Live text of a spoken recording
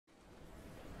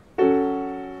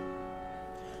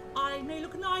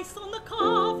nice on the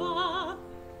cover,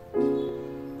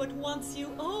 but once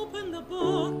you open the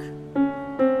book,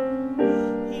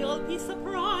 you'll be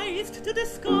surprised to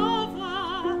discover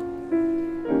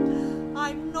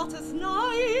I'm not as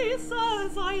nice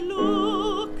as I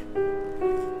look.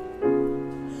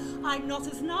 I'm not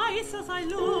as nice as I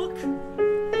look.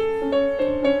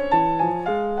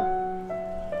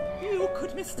 You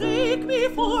could mistake me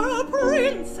for a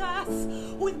princess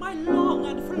with my long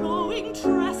and flowing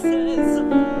tresses,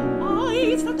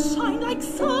 eyes that shine like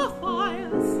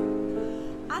sapphires,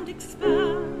 and expensive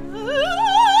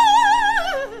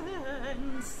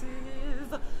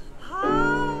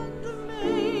handmade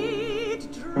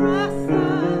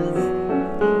dresses.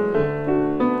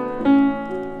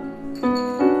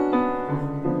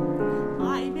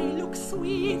 I may look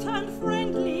sweet and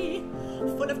friendly,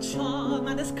 full of charm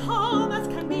and as calm as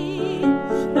can be,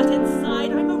 but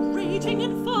inside I'm a raging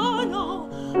inferno.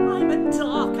 I'm a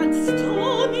dark and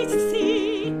stormy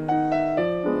sea.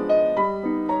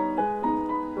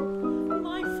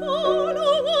 My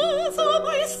followers are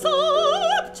my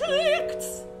subjects.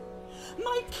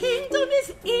 My kingdom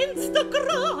is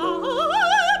Instagram.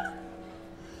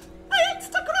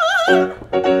 Instagram.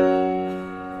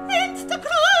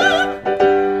 Instagram.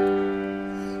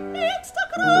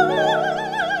 Instagram.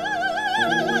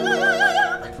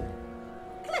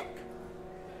 Click.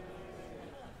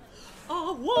 A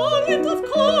world of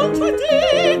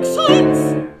contradictions.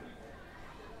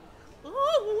 A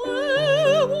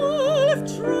werewolf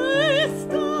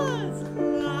dressed as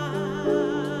lamb.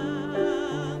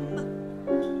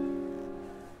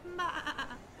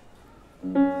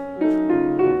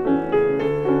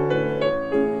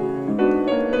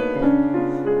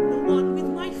 The one with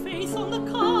my face on the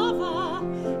cover.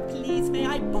 Please, may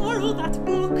I borrow that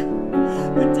book?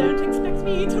 But don't expect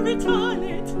me to return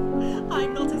it.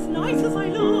 I'm not as nice as I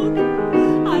look.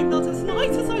 I'm not as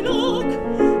nice as I look.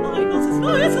 I'm not as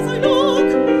nice as I look.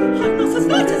 I'm not as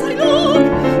nice as I look.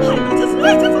 I'm not as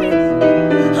nice as I.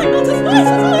 I'm not as nice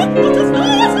as I. Not as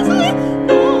nice as I.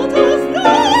 Not as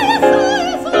nice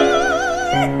as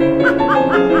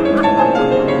I.